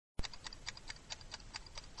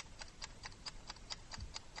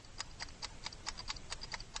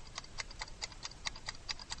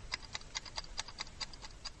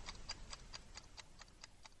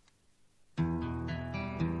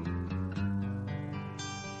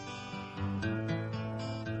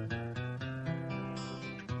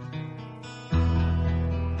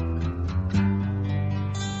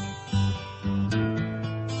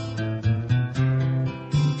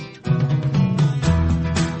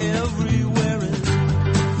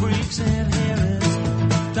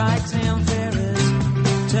ragtime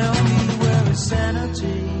fairies, tell me where is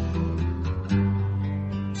sanity?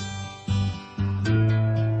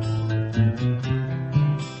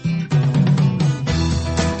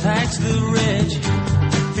 Tax the rich,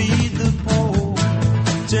 feed the poor,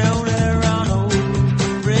 till there are no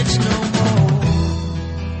rich no more.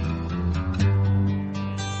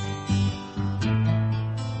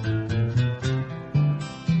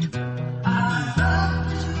 I love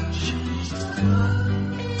to choose the good,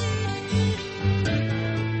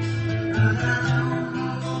 but I don't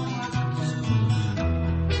know what to do.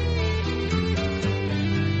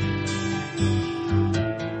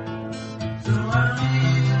 So I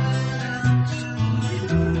leave it up to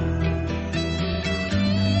you.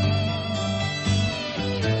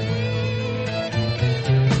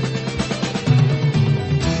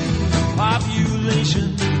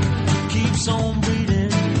 Population keeps on breeding,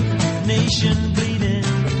 nation bleeding,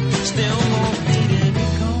 still more bleeding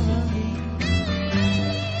economy.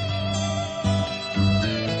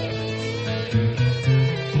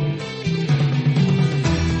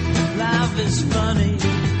 Life is funny,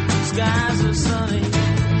 skies are sunny,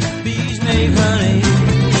 bees make honey.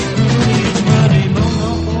 Who needs money?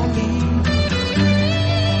 Monopoly.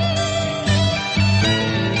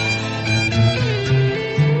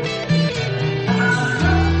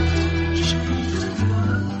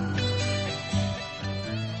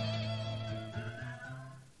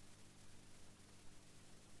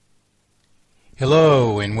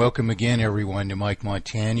 Hello and welcome again everyone to Mike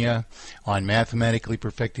Montagne on Mathematically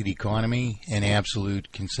Perfected Economy and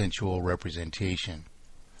Absolute Consensual Representation.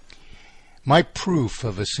 My proof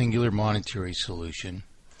of a singular monetary solution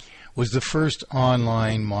was the first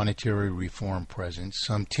online monetary reform present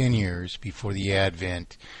some 10 years before the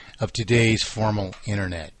advent of today's formal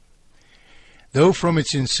internet. Though from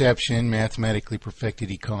its inception Mathematically Perfected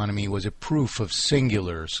Economy was a proof of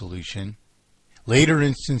singular solution, later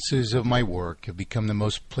instances of my work have become the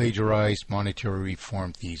most plagiarized monetary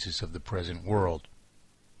reform thesis of the present world.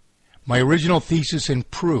 My original thesis and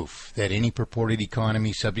proof that any purported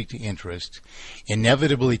economy subject to interest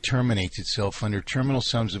inevitably terminates itself under terminal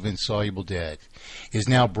sums of insoluble debt is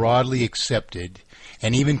now broadly accepted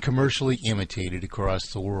and even commercially imitated across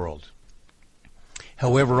the world.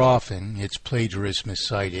 However often its plagiarists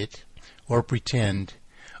miscite it or pretend,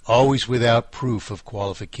 always without proof of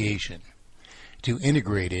qualification, to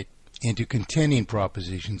integrate it into contending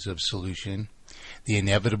propositions of solution, the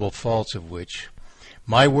inevitable faults of which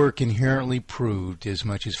my work inherently proved as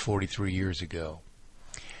much as 43 years ago.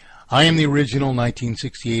 I am the original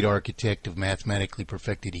 1968 architect of Mathematically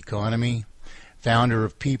Perfected Economy, founder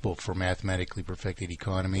of People for Mathematically Perfected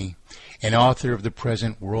Economy, and author of the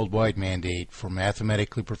present worldwide mandate for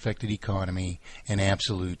Mathematically Perfected Economy and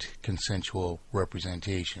Absolute Consensual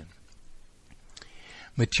Representation.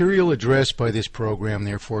 Material addressed by this program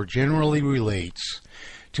therefore generally relates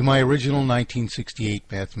to my original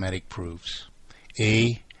 1968 mathematic proofs.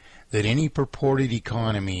 A. That any purported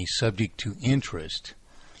economy subject to interest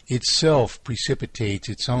itself precipitates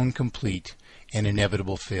its own complete and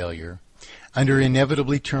inevitable failure under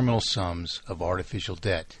inevitably terminal sums of artificial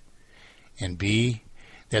debt. And B.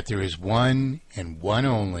 That there is one and one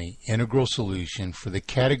only integral solution for the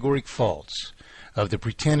categoric faults of the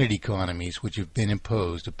pretended economies which have been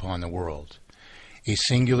imposed upon the world, a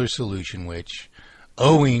singular solution which,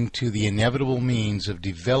 owing to the inevitable means of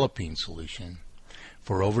developing solution,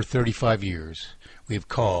 for over 35 years we have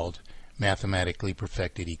called Mathematically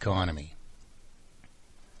Perfected Economy.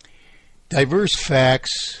 Diverse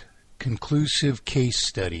facts, conclusive case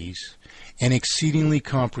studies, and exceedingly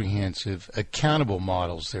comprehensive, accountable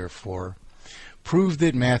models, therefore, prove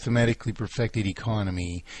that Mathematically Perfected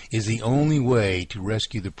Economy is the only way to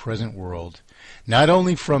rescue the present world not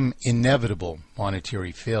only from inevitable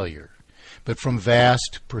monetary failure, but from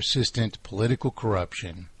vast, persistent political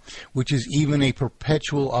corruption, which is even a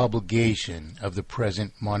perpetual obligation of the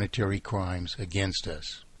present monetary crimes against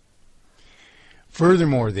us.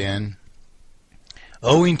 Furthermore, then,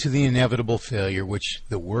 owing to the inevitable failure which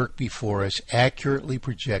the work before us accurately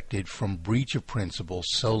projected from breach of principle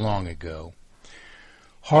so long ago,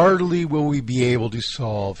 hardly will we be able to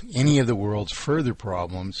solve any of the world's further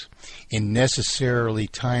problems in necessarily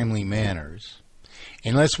timely manners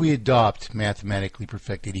unless we adopt Mathematically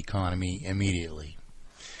Perfected Economy immediately.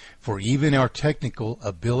 For even our technical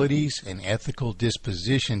abilities and ethical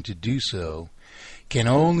disposition to do so can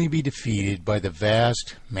only be defeated by the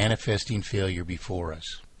vast manifesting failure before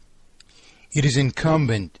us. It is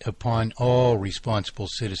incumbent upon all responsible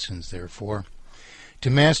citizens, therefore, to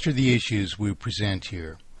master the issues we present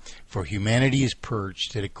here, for humanity is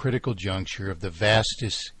perched at a critical juncture of the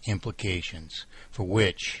vastest implications, for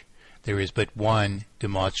which, there is but one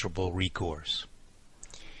demonstrable recourse.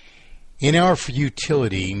 In our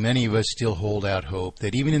futility, many of us still hold out hope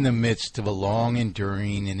that even in the midst of a long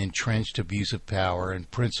enduring and entrenched abuse of power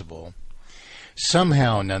and principle,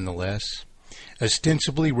 somehow nonetheless,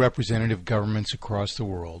 ostensibly representative governments across the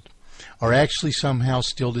world are actually somehow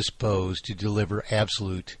still disposed to deliver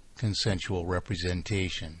absolute consensual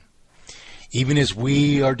representation, even as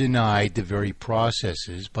we are denied the very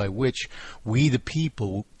processes by which we the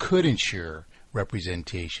people could ensure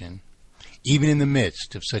representation, even in the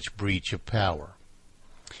midst of such breach of power.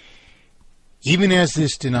 Even as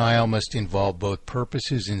this denial must involve both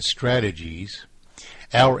purposes and strategies,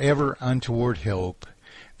 our ever untoward hope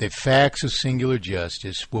that facts of singular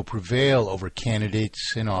justice will prevail over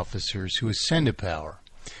candidates and officers who ascend to power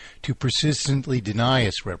to persistently deny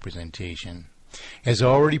us representation has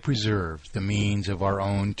already preserved the means of our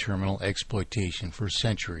own terminal exploitation for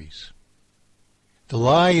centuries. The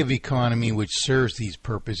lie of economy which serves these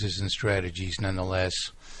purposes and strategies nonetheless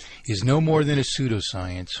is no more than a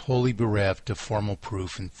pseudoscience wholly bereft of formal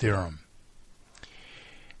proof and theorem.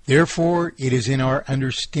 Therefore, it is in our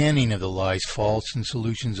understanding of the lie's faults and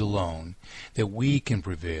solutions alone that we can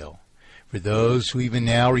prevail, for those who even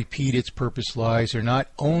now repeat its purpose lies are not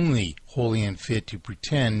only wholly unfit to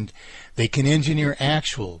pretend they can engineer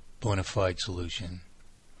actual bona fide solution.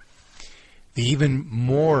 The even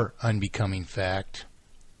more unbecoming fact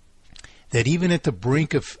that even at the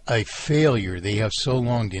brink of a failure they have so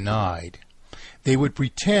long denied, they would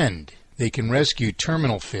pretend they can rescue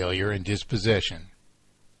terminal failure and dispossession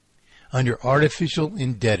under artificial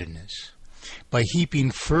indebtedness by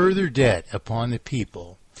heaping further debt upon the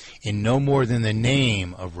people in no more than the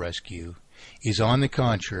name of rescue is, on the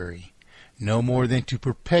contrary, no more than to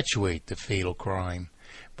perpetuate the fatal crime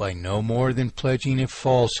by no more than pledging a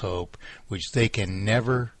false hope which they can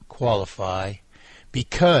never qualify,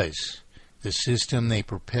 because the system they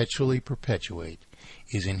perpetually perpetuate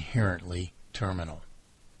is inherently terminal.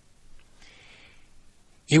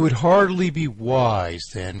 It would hardly be wise,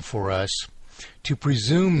 then, for us to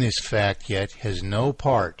presume this fact yet has no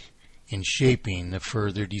part in shaping the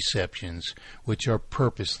further deceptions which are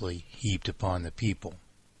purposely heaped upon the people.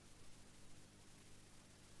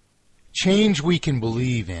 Change we can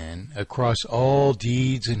believe in across all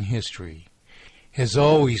deeds and history has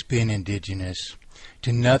always been indigenous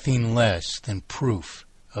to nothing less than proof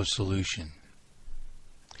of solution.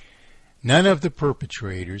 None of the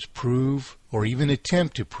perpetrators prove or even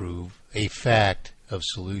attempt to prove a fact of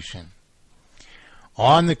solution.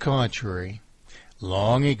 On the contrary,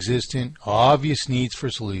 long existent obvious needs for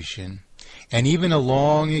solution, and even a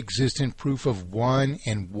long existent proof of one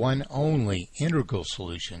and one only integral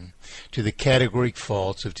solution to the categoric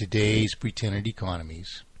faults of today's pretended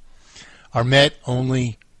economies, are met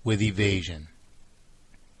only with evasion.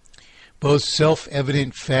 Both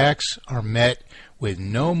self-evident facts are met with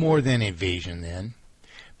no more than evasion, then,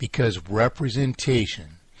 because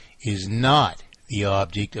representation is not the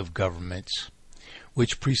object of governments,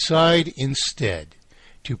 which preside instead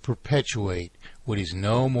to perpetuate what is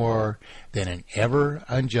no more than an ever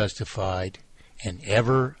unjustified and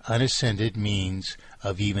ever unascended means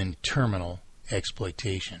of even terminal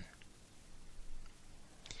exploitation.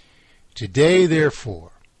 Today,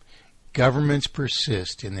 therefore, governments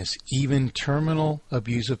persist in this even terminal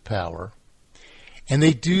abuse of power, and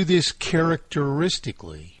they do this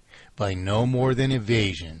characteristically by no more than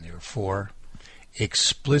evasion, therefore,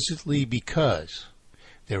 explicitly because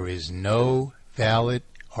there is no valid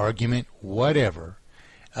argument whatever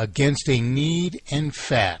against a need and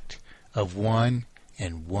fact of one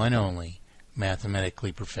and one only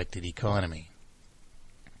mathematically perfected economy.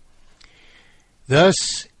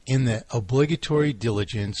 Thus, in the obligatory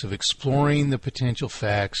diligence of exploring the potential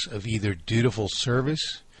facts of either dutiful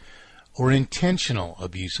service or intentional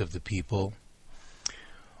abuse of the people,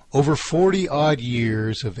 over 40-odd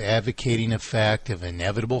years of advocating a fact of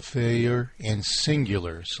inevitable failure and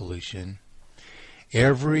singular solution,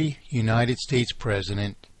 every United States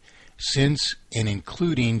president, since and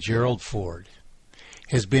including Gerald Ford,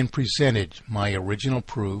 has been presented my original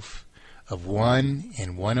proof of one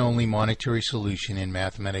and one only monetary solution in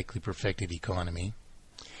mathematically perfected economy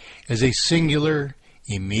as a singular,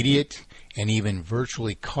 immediate, and even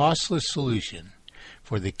virtually costless solution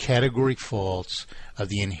for the categoric faults of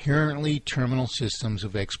the inherently terminal systems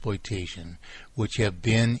of exploitation which have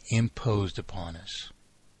been imposed upon us.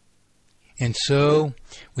 And so,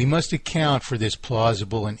 we must account for this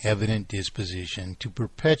plausible and evident disposition to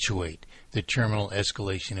perpetuate the terminal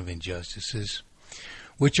escalation of injustices,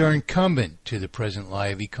 which are incumbent to the present lie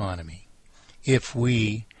of economy, if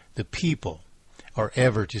we, the people, are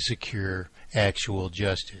ever to secure actual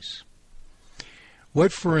justice.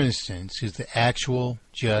 What, for instance, is the actual,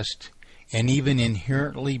 just, and even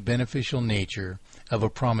inherently beneficial nature of a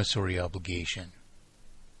promissory obligation?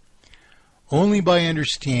 Only by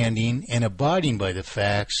understanding and abiding by the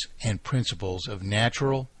facts and principles of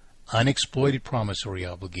natural, unexploited promissory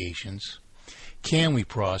obligations can we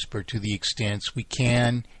prosper to the extents we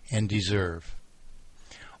can and deserve.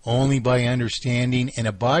 Only by understanding and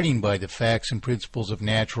abiding by the facts and principles of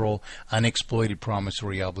natural, unexploited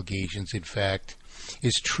promissory obligations, in fact,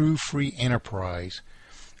 is true free enterprise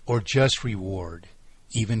or just reward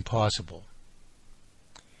even possible.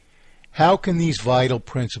 How can these vital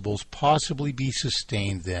principles possibly be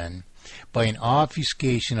sustained, then, by an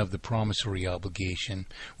obfuscation of the promissory obligation,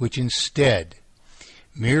 which instead,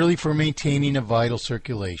 merely for maintaining a vital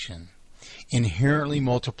circulation, inherently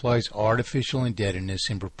multiplies artificial indebtedness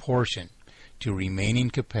in proportion to remaining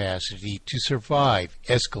capacity to survive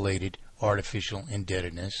escalated artificial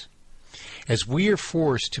indebtedness, as we are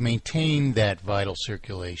forced to maintain that vital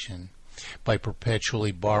circulation by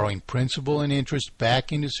perpetually borrowing principal and interest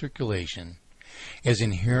back into circulation as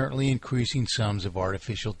inherently increasing sums of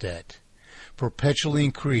artificial debt, perpetually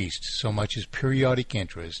increased so much as periodic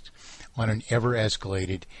interest on an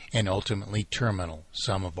ever-escalated and ultimately terminal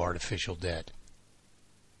sum of artificial debt.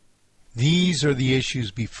 These are the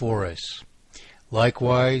issues before us.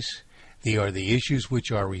 Likewise, they are the issues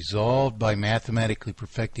which are resolved by mathematically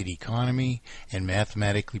perfected economy and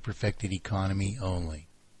mathematically perfected economy only.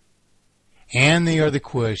 And they are the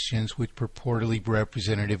questions which purportedly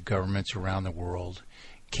representative governments around the world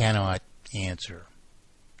cannot answer.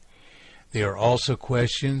 They are also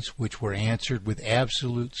questions which were answered with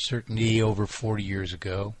absolute certainty over 40 years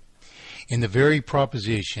ago in the very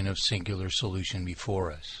proposition of singular solution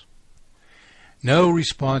before us. No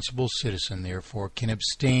responsible citizen, therefore, can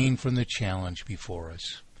abstain from the challenge before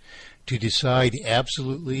us to decide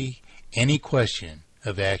absolutely any question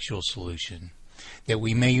of actual solution, that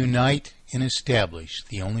we may unite and establish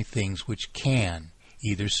the only things which can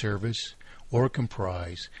either service or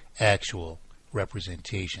comprise actual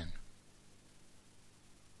representation.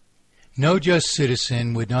 No just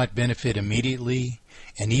citizen would not benefit immediately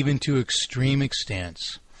and even to extreme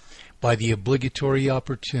extents by the obligatory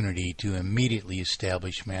opportunity to immediately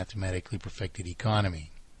establish mathematically perfected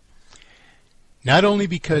economy. Not only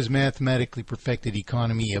because mathematically perfected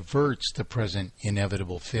economy averts the present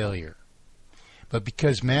inevitable failure, but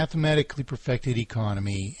because mathematically perfected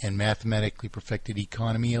economy and mathematically perfected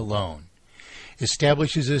economy alone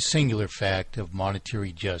establishes a singular fact of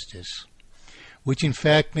monetary justice, which in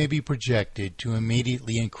fact may be projected to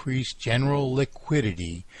immediately increase general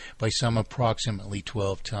liquidity by some approximately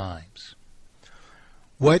 12 times.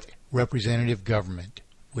 What representative government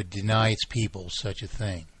would deny its people such a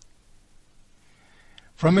thing?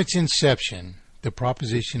 From its inception, the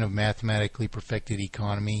proposition of mathematically perfected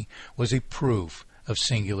economy was a proof of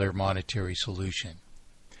singular monetary solution.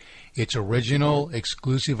 Its original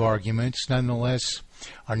exclusive arguments, nonetheless,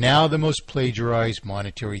 are now the most plagiarized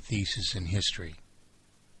monetary thesis in history.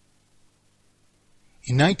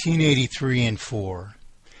 In 1983 and 4,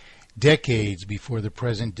 decades before the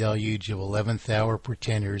present deluge of 11th-hour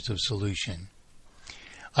pretenders of solution,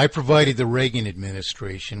 I provided the Reagan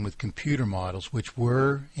administration with computer models which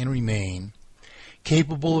were, and remain,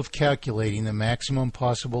 capable of calculating the maximum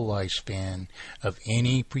possible lifespan of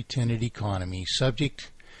any pretended economy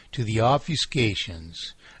subject to the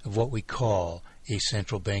obfuscations of what we call a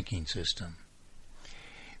central banking system.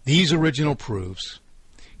 These original proofs,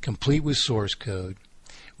 complete with source code,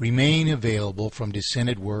 remain available from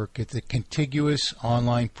dissented work at the contiguous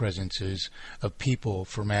online presences of People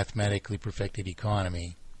for Mathematically Perfected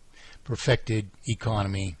Economy,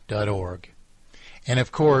 perfectedeconomy.org. And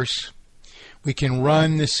of course, we can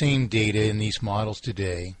run the same data in these models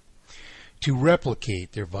today to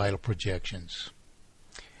replicate their vital projections.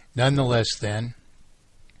 Nonetheless, then,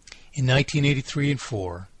 in 1983 and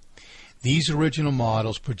 4, these original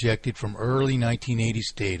models projected from early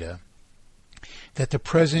 1980s data that the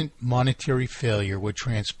present monetary failure would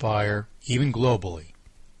transpire, even globally,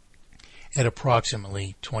 at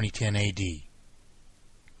approximately 2010 AD.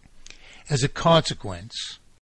 As a consequence,